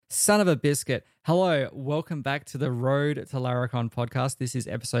Son of a biscuit. Hello, welcome back to the Road to Laracon podcast. This is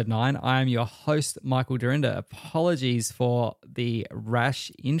episode 9. I am your host, Michael Dorinda. Apologies for the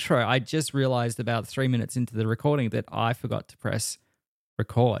rash intro. I just realized about 3 minutes into the recording that I forgot to press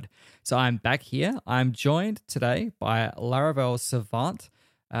record. So I'm back here. I'm joined today by Laravel Savant.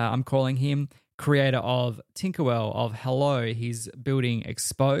 I'm calling him creator of Tinkerwell, of Hello. He's building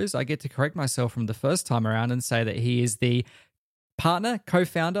Expose. I get to correct myself from the first time around and say that he is the partner,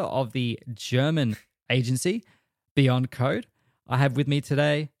 co-founder of the German agency Beyond Code. I have with me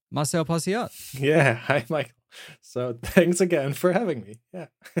today Marcel Pociot. Yeah, hi Michael. So thanks again for having me.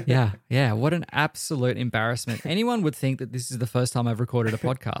 Yeah. What an absolute embarrassment. Anyone would think that this is the first time I've recorded a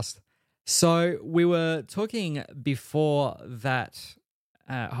podcast. So we were talking before that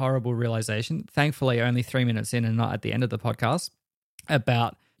horrible realization, thankfully only 3 minutes in and not at the end of the podcast,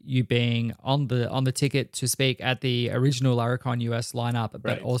 about you being on the ticket to speak at the original Laracon US lineup,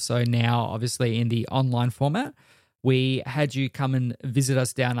 but also now obviously in the online format. We had you come and visit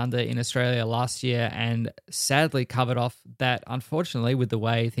us down under in Australia last year and sadly covered off that, unfortunately, with the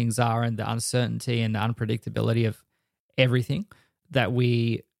way things are and the uncertainty and the unpredictability of everything, that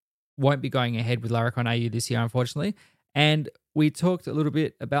we won't be going ahead with Laracon AU this year, unfortunately. And we talked a little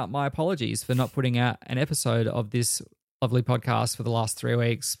bit about my apologies for not putting out an episode of this lovely podcast for the last 3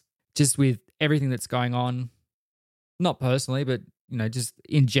 weeks, just with everything that's going on, not personally, but just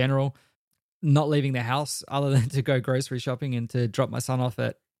in general, not leaving the house other than to go grocery shopping and to drop my son off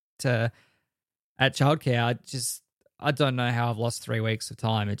at childcare. I don't know how I've lost 3 weeks of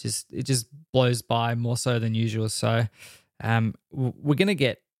time. It just blows by more so than usual. So we're gonna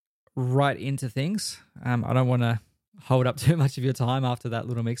get right into things. I don't want to hold up too much of your time after that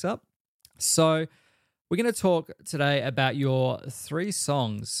little mix up. So we're going to talk today about your 3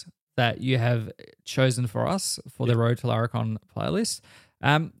 songs that you have chosen for us for the Road to Laracon playlist.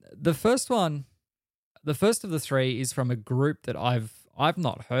 The first of the 3 is from a group that I've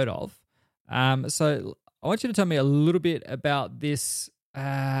not heard of. So I want you to tell me a little bit about this.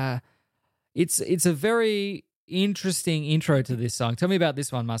 It's a very interesting intro to this song. Tell me about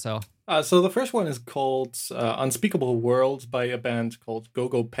this one, Marcel. So the first one is called Unspeakable Worlds by a band called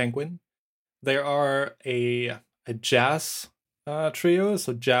Go-Go Penguin. They are a jazz trio,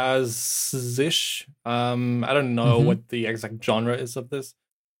 so jazz-ish. I don't know what the exact genre is of this.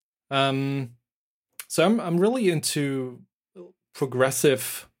 So I'm really into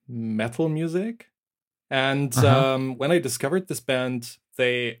progressive metal music, and when I discovered this band,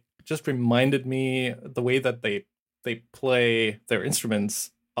 they just reminded me the way that they play their instruments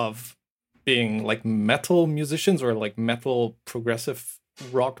of being like metal musicians or like metal progressive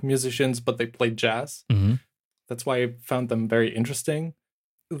rock musicians, but they play jazz. That's why I found them very interesting.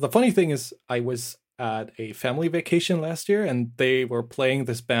 The funny thing is, I was at a family vacation last year and they were playing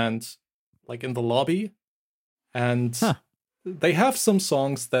this band like in the lobby, and they have some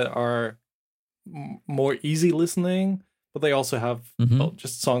songs that are more easy listening, but they also have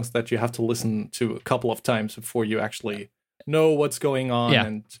just songs that you have to listen to a couple of times before you actually know what's going on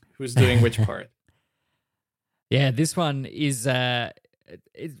and who's doing which part. Yeah, this one is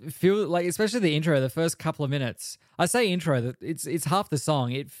it feels like, especially the intro, the first couple of minutes. I say intro, that it's half the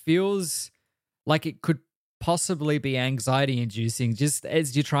song. It feels like it could possibly be anxiety inducing, just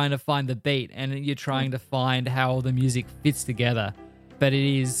as you're trying to find the beat and you're trying to find how all the music fits together. But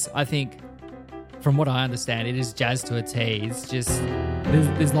it is, I think, from what I understand, it is jazz to a T. It's just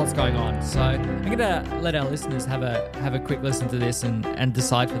there's lots going on. So I'm gonna let our listeners have a quick listen to this and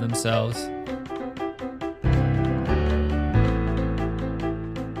decide for themselves.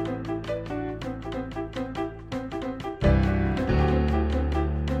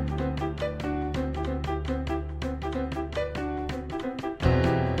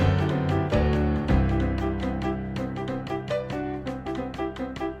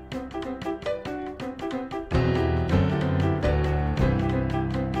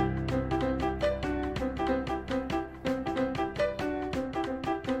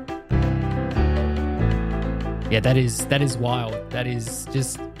 Yeah, that is wild. That is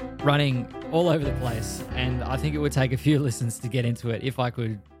just running all over the place, and I think it would take a few listens to get into it if I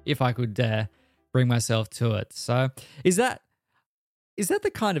could bring myself to it. So, is that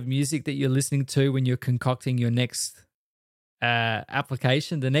the kind of music that you're listening to when you're concocting your next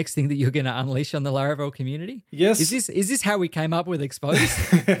application, the next thing that you're going to unleash on the Laravel community? Yes. Is this how we came up with Expose?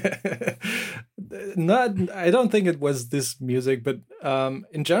 I don't think it was this music, but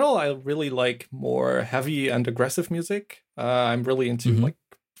in general, I really like more heavy and aggressive music. I'm really into like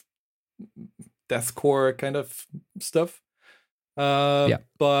deathcore kind of stuff.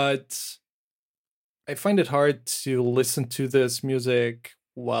 But I find it hard to listen to this music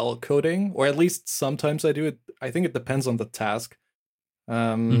while coding, or at least sometimes I do it. I think it depends on the task.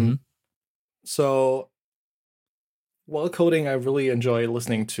 Mm-hmm. So while coding, I really enjoy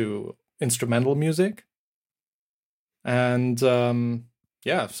listening to instrumental music. And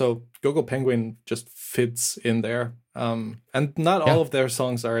so Gogo Penguin just fits in there. And not all Yeah. of their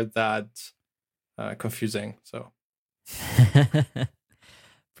songs are that confusing. So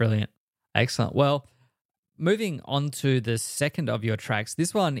Brilliant. Excellent. Well, moving on to the second of your tracks,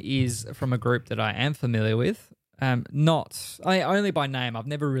 this one is from a group that I am familiar with. Only by name. I've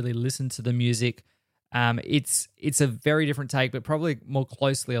never really listened to the music. It's a very different take, but probably more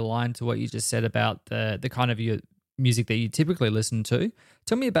closely aligned to what you just said about the kind of your music that you typically listen to.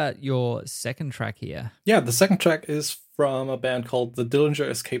 Tell me about your second track here. yeah, the second track is from a band called the Dillinger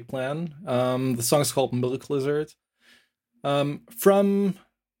Escape Plan. The song is called Milk Lizard. From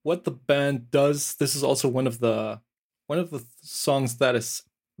what the band does, this is also one of the songs that is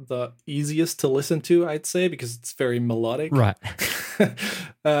the easiest to listen to, I'd say, because it's very melodic. Right.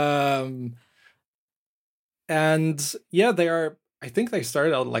 And yeah, I think they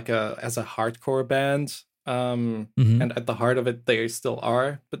started out like as a hardcore band. Mm-hmm. And at the heart of it, they still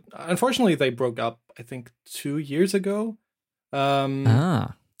are. But unfortunately, they broke up, I think, 2 years ago.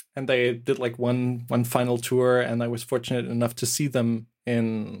 And they did like one final tour, and I was fortunate enough to see them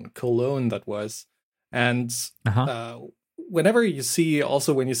in Cologne. That was, and whenever you see,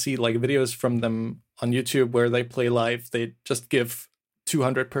 also when you see like videos from them on YouTube where they play live, they just give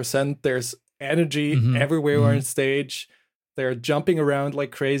 200%. There's energy everywhere on stage. They're jumping around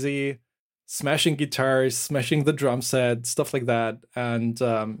like crazy, smashing guitars, smashing the drum set, stuff like that. And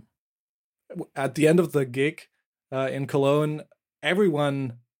at the end of the gig in Cologne,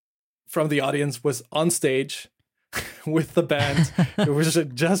 everyone from the audience was on stage with the band. It was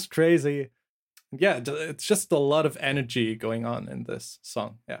just crazy. Yeah, it's just a lot of energy going on in this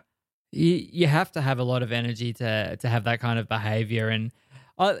song. Yeah. You have to have a lot of energy to have that kind of behavior. And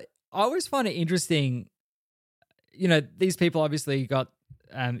I always find it interesting, these people obviously got,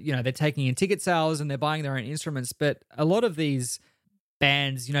 they're taking in ticket sales and they're buying their own instruments, but a lot of these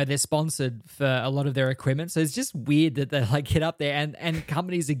bands, they're sponsored for a lot of their equipment. So it's just weird that they like get up there and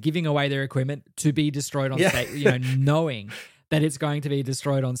companies are giving away their equipment to be destroyed on stage, knowing that it's going to be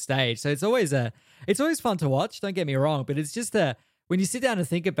destroyed on stage. So it's always fun to watch, don't get me wrong, but it's just when you sit down and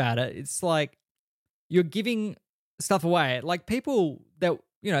think about it, it's like you're giving stuff away. Like people that,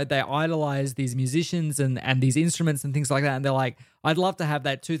 they idolize these musicians and these instruments and things like that. And they're like, I'd love to have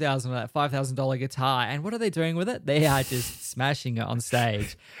that $2,000 or that $5,000 guitar. And what are they doing with it? They are just smashing it on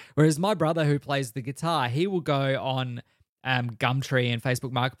stage. Whereas my brother who plays the guitar, he will go on Gumtree and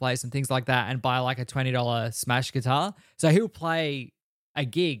Facebook Marketplace and things like that and buy like a $20 smash guitar. So he'll play a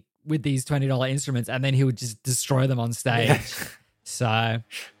gig with these $20 instruments and then he would just destroy them on stage. Yeah. So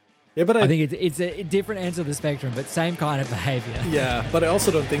yeah, but I think it's a different end of the spectrum, but same kind of behavior. Yeah, but I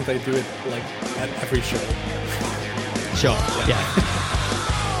also don't think they do it like at every show. Sure. Yeah.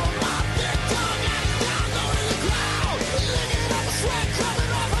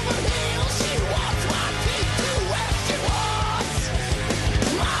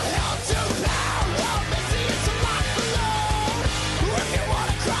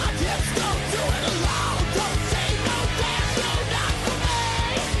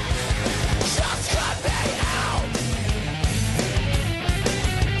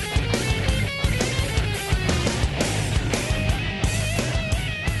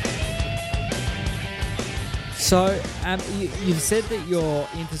 So you've said that you're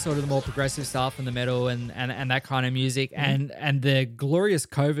into sort of the more progressive stuff and the metal and that kind of music, and the glorious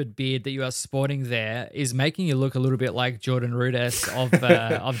COVID beard that you are sporting there is making you look a little bit like Jordan Rudess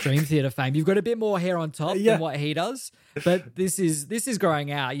of Dream Theater fame. You've got a bit more hair on top than what he does, but this is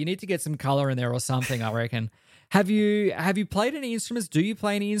growing out. You need to get some color in there or something, I reckon. Have you played any instruments? Do you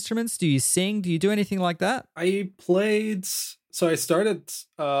play any instruments? Do you sing? Do you do anything like that? I started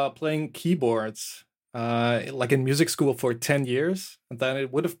playing keyboards. Like in music school for 10 years, and then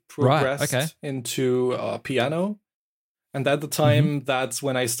it would have progressed into piano. And at the time, that's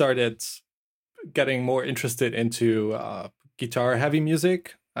when I started getting more interested into guitar heavy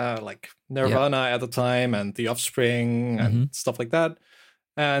music, like Nirvana at the time and The Offspring and stuff like that.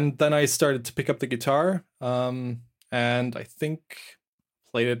 And then I started to pick up the guitar, and I think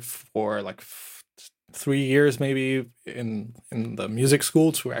played it for like 3 years maybe in the music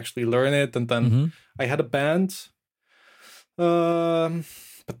school to actually learn it. And then I had a band, but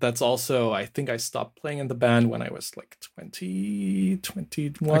that's also, I think I stopped playing in the band when I was like 20,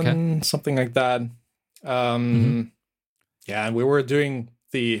 21, something like that. Yeah, and we were doing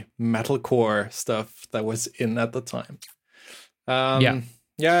the metalcore stuff that was in at the time.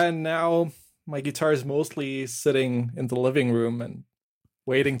 Yeah, and now my guitar is mostly sitting in the living room and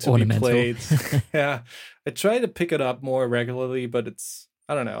waiting to be played. Yeah, I try to pick it up more regularly, but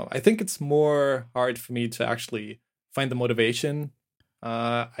I don't know. I think it's more hard for me to actually find the motivation.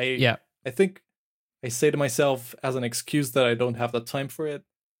 I think I say to myself as an excuse that I don't have the time for it,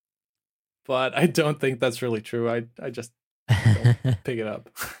 but I don't think that's really true. I just don't pick it up.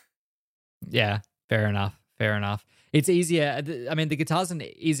 Yeah, fair enough. It's easier. I mean, the guitar's an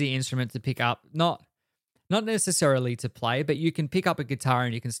easy instrument to pick up, not necessarily to play, but you can pick up a guitar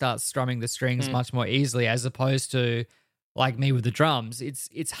and you can start strumming the strings much more easily, as opposed to like me with the drums.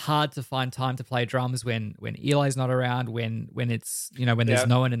 It's hard to find time to play drums when Eli's not around, when it's, when there's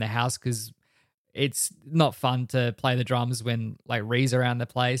no one in the house, because it's not fun to play the drums when like Ree's around the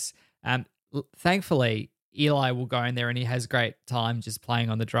place. Thankfully, Eli will go in there and he has great time just playing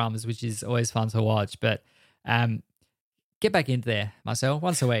on the drums, which is always fun to watch. But get back into there, Marcel,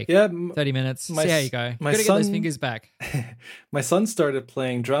 once a week. Yeah, 30 minutes. See how you go. My Gotta get those fingers back. My son started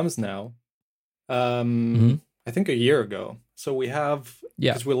playing drums now. I think a year ago. So we have,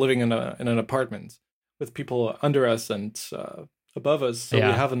 because we're living in an apartment with people under us and above us. So we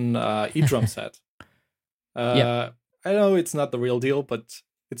have an e-drum set. I know it's not the real deal, but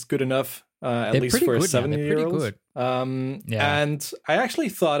it's good enough, at least for a 7-year-old. And I actually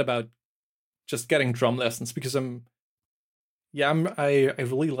thought about just getting drum lessons because I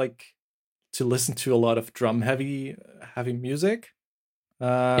really like to listen to a lot of drum heavy music.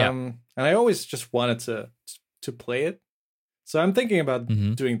 And I always just wanted to play it. So I'm thinking about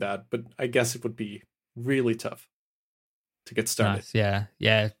doing that, but I guess it would be really tough to get started. Nice.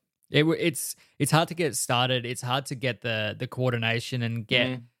 Yeah. It's hard to get started. It's hard to get the coordination and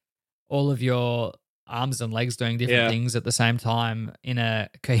get all of your arms and legs doing different things at the same time in a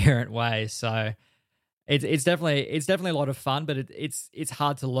coherent way. So it's definitely a lot of fun, but it's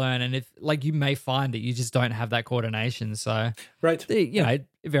hard to learn. And if like you may find that you just don't have that coordination. So right, it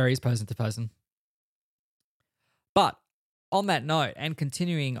varies person to person. But on that note, and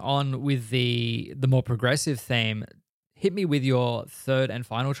continuing on with the more progressive theme, hit me with your third and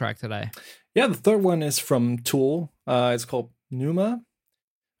final track today. Yeah, the third one is from Tool. It's called Pneuma.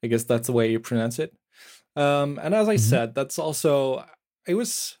 I guess that's the way you pronounce it. And as I said, that's also, I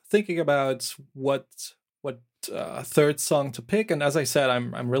was thinking about what third song to pick. And as I said,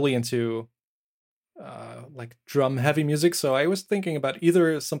 I'm really into like drum heavy music. So I was thinking about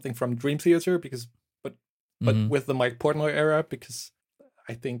either something from Dream Theater but with the Mike Portnoy era, because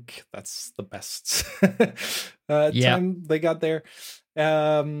I think that's the best time they got there.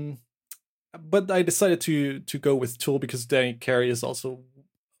 But I decided to go with Tool because Danny Carey is also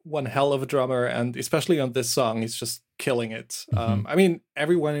one hell of a drummer, and especially on this song, he's just killing it. I mean,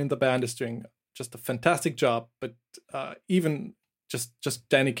 everyone in the band is doing just a fantastic job, but even just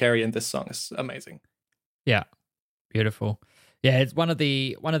Danny Carey in this song is amazing. Yeah, beautiful. Yeah, it's one of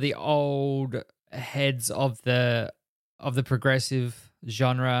the old heads of the progressive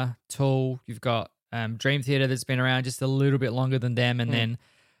genre. Tool. You've got Dream Theater that's been around just a little bit longer than them, and then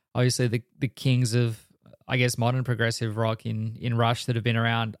obviously the kings of, I guess, modern progressive rock in Rush that have been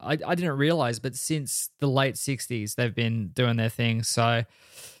around. I didn't realize, but since the late 60s they've been doing their thing. So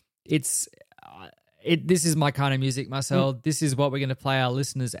this is my kind of music, Marcel. This is what we're going to play our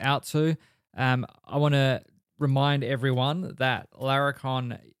listeners out to. I want to remind everyone that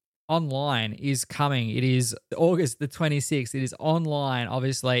Laracon Online is coming. It is August the 26th. It is online,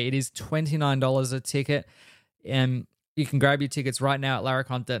 obviously. It is $29 a ticket. You can grab your tickets right now at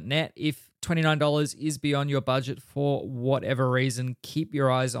laracon.net. If $29 is beyond your budget for whatever reason, keep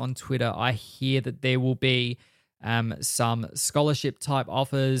your eyes on Twitter. I hear that there will be some scholarship type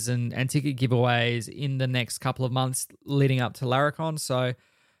offers and ticket giveaways in the next couple of months leading up to Laracon. So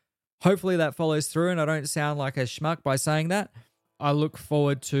hopefully that follows through and I don't sound like a schmuck by saying that. I look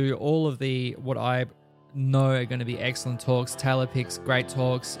forward to all of what I know are going to be excellent talks. Taylor picks great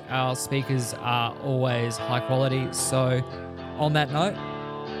talks. Our speakers are always high quality. So on that note,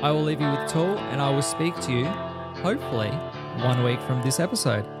 I will leave you with Tool and I will speak to you hopefully 1 week from this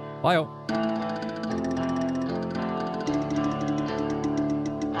episode. Bye all.